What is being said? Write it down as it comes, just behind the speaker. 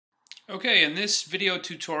Okay, in this video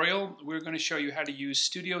tutorial, we're going to show you how to use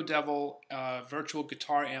Studio Devil virtual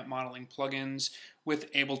guitar amp modeling plugins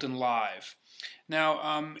with Ableton Live.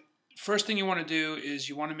 Now, first thing you want to do is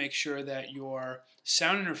you want to make sure that your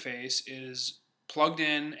sound interface is plugged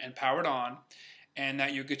in and powered on, and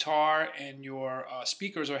that your guitar and your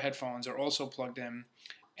speakers or headphones are also plugged in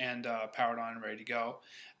and powered on and ready to go.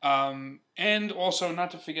 And also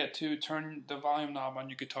not to forget to turn the volume knob on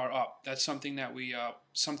your guitar up. That's something that we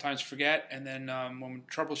sometimes forget, and then when we're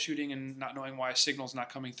troubleshooting and not knowing why a signal's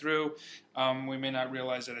not coming through, we may not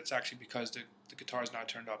realize that it's actually because the guitar is not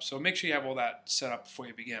turned up. So make sure you have all that set up before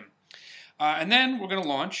you begin. And then we're going to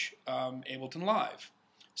launch Ableton Live.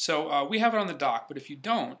 So we have it on the dock, but if you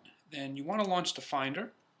don't, then you want to launch the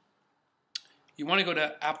Finder. You want to go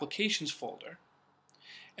to Applications folder.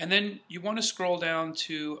 And then you want to scroll down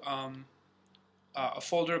to a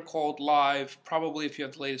folder called Live, probably if you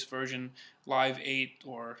have the latest version, Live 8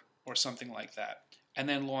 or something like that. And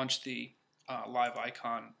then launch the Live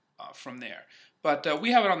icon from there. But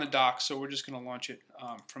we have it on the dock, so we're just going to launch it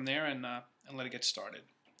from there and let it get started.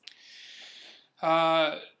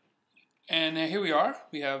 And here we are.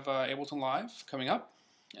 We have Ableton Live coming up,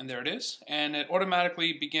 and there it is. And it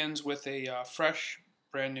automatically begins with a fresh,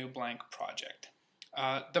 brand new blank project.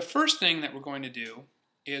 The first thing that we're going to do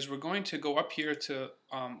is we're going to go up here to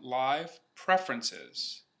Live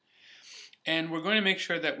Preferences, and we're going to make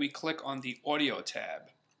sure that we click on the Audio tab.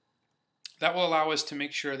 That will allow us to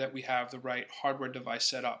make sure that we have the right hardware device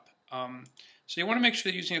set up. So you want to make sure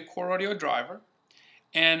that you're using a core audio driver,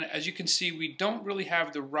 and as you can see, we don't really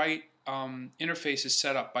have the right interfaces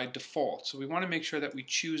set up by default, so we want to make sure that we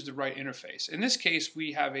choose the right interface. In this case,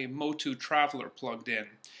 we have a Motu Traveler plugged in,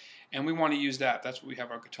 and we want to use that. That's what we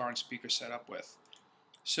have our guitar and speaker set up with.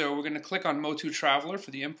 So we're going to click on Motu Traveler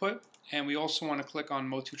for the input, and we also want to click on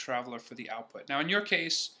Motu Traveler for the output. Now in your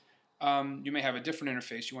case, you may have a different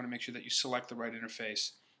interface. You want to make sure that you select the right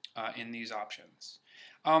interface in these options.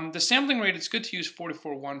 The sampling rate, it's good to use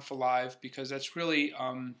 44.1 for live because that's really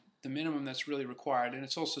the minimum that's really required, and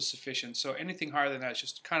it's also sufficient. So anything higher than that is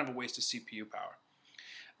just kind of a waste of CPU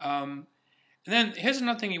power. And then here's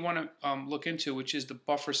another thing you want to look into, which is the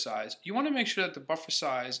buffer size. You want to make sure that the buffer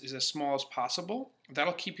size is as small as possible.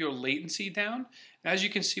 That'll keep your latency down. And as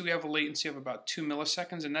you can see, we have a latency of about 2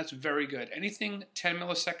 milliseconds, and that's very good. Anything 10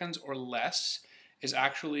 milliseconds or less is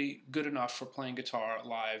actually good enough for playing guitar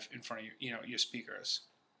live in front of your speakers.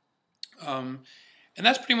 And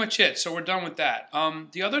that's pretty much it. So we're done with that.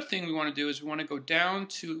 The other thing we want to do is we want to go down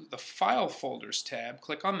to the File Folders tab,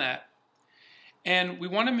 click on that. And we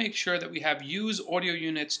want to make sure that we have Use Audio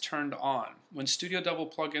Units turned on. When Studio Devil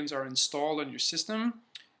plugins are installed on your system,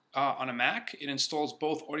 on a Mac, it installs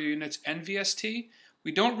both audio units and VST.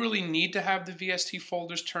 We don't really need to have the VST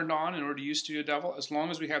folders turned on in order to use Studio Devil, as long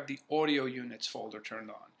as we have the audio units folder turned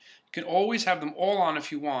on. You can always have them all on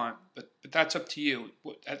if you want, but that's up to you.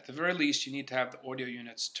 At the very least, you need to have the audio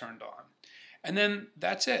units turned on. And then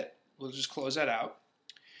that's it. We'll just close that out.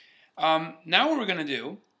 Now what we're going to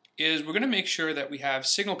do is we're going to make sure that we have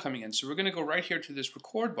signal coming in. So we're going to go right here to this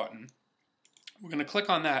record button. We're going to click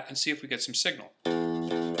on that and see if we get some signal.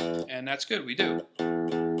 And that's good, we do.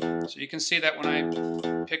 So you can see that when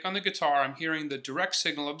I pick on the guitar, I'm hearing the direct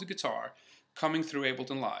signal of the guitar coming through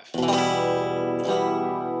Ableton Live.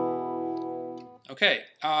 Okay,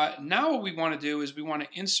 now what we want to do is we want to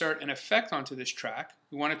insert an effect onto this track.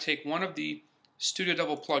 We want to take one of the Studio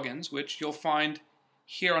Devil plugins, which you'll find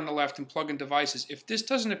here on the left in plugin devices. If this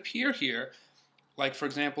doesn't appear here, like for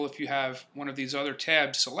example if you have one of these other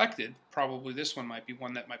tabs selected, probably this one might be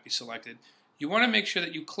one that might be selected, you want to make sure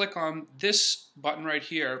that you click on this button right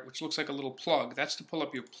here, which looks like a little plug. That's to pull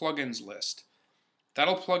up your plugins list.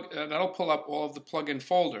 That'll pull up all of the plugin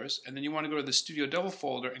folders, and then you want to go to the Studio Devil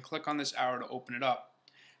folder and click on this arrow to open it up.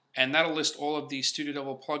 And that'll list all of the Studio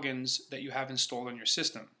Devil plugins that you have installed on your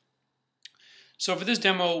system. So for this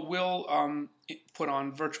demo, we'll put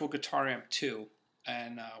on Virtual Guitar Amp 2,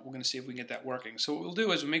 and we're going to see if we can get that working. So what we'll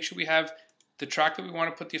do is we'll make sure we have the track that we want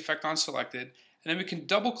to put the effect on selected, and then we can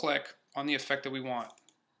double-click on the effect that we want.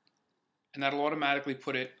 And that'll automatically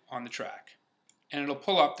put it on the track. And it'll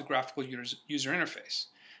pull up the graphical user interface.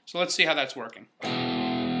 So let's see how that's working.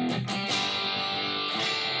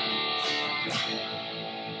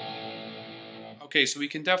 Okay, so we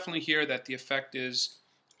can definitely hear that the effect is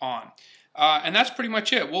on. And that's pretty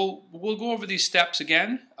much it. We'll go over these steps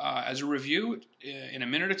again as a review in a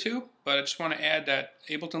minute or two, but I just want to add that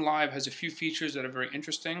Ableton Live has a few features that are very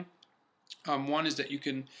interesting. One is that you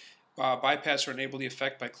can bypass or enable the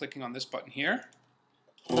effect by clicking on this button here.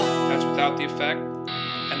 That's without the effect,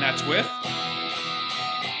 and that's with.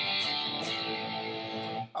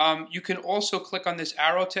 You can also click on this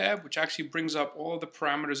arrow tab, which actually brings up all of the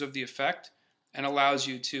parameters of the effect and allows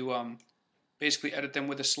you to basically edit them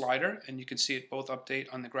with a slider, and you can see it both update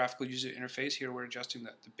on the graphical user interface. Here we're adjusting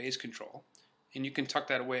the bass control, and you can tuck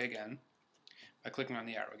that away again by clicking on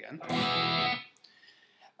the arrow again.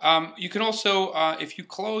 You can also, if you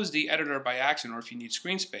close the editor by accident, or if you need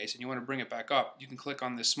screen space and you want to bring it back up, you can click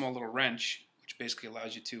on this small little wrench, which basically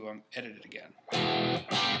allows you to edit it again.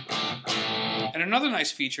 And another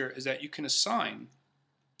nice feature is that you can assign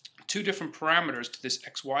 2 different parameters to this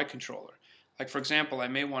XY controller. Like, for example, I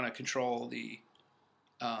may want to control the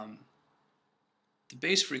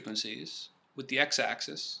bass frequencies with the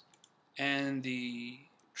X-axis and the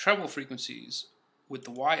treble frequencies with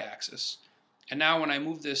the Y-axis. And now when I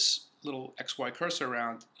move this little XY cursor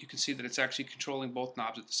around, you can see that it's actually controlling both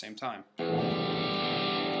knobs at the same time.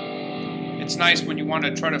 It's nice when you want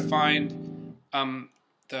to try to find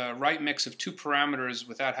the right mix of 2 parameters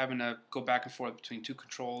without having to go back and forth between 2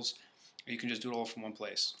 controls. You can just do it all from one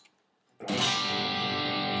place.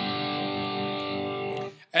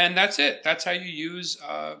 And that's it. That's how you use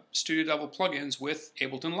Studio Devil plugins with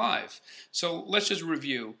Ableton Live. So let's just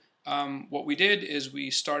review. What we did is we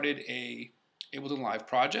started a Ableton Live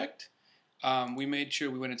project. We made sure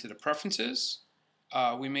we went into the preferences.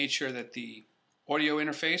 We made sure that the audio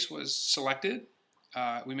interface was selected.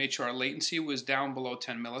 We made sure our latency was down below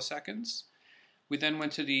 10 milliseconds. We then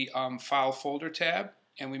went to the File Folder tab,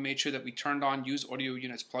 and we made sure that we turned on Use Audio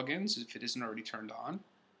Units plugins if it isn't already turned on.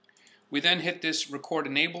 We then hit this Record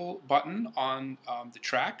Enable button on the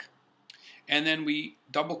track, and then we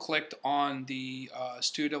double-clicked on the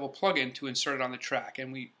Studio Devil plugin to insert it on the track.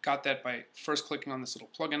 And we got that by first clicking on this little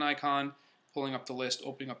plugin icon, pulling up the list,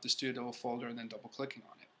 opening up the Studio Devil folder, and then double-clicking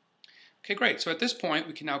on it. Okay, great. So at this point,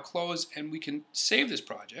 we can now close and we can save this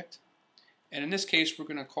project. And in this case, we're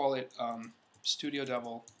going to call it Studio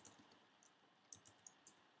Devil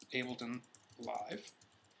Ableton Live.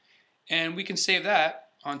 And we can save that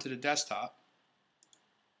onto the desktop,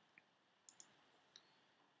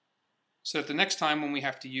 so that the next time when we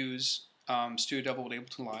have to use Studio Devil with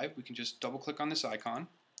Ableton Live, we can just double click on this icon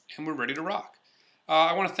and we're ready to rock.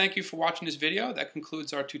 I want to thank you for watching this video. That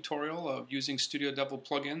concludes our tutorial of using Studio Devil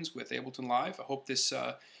plugins with Ableton Live. I hope this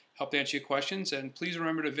helped answer your questions, and please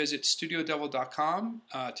remember to visit studiodevil.com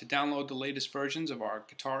to download the latest versions of our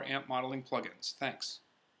guitar amp modeling plugins. Thanks.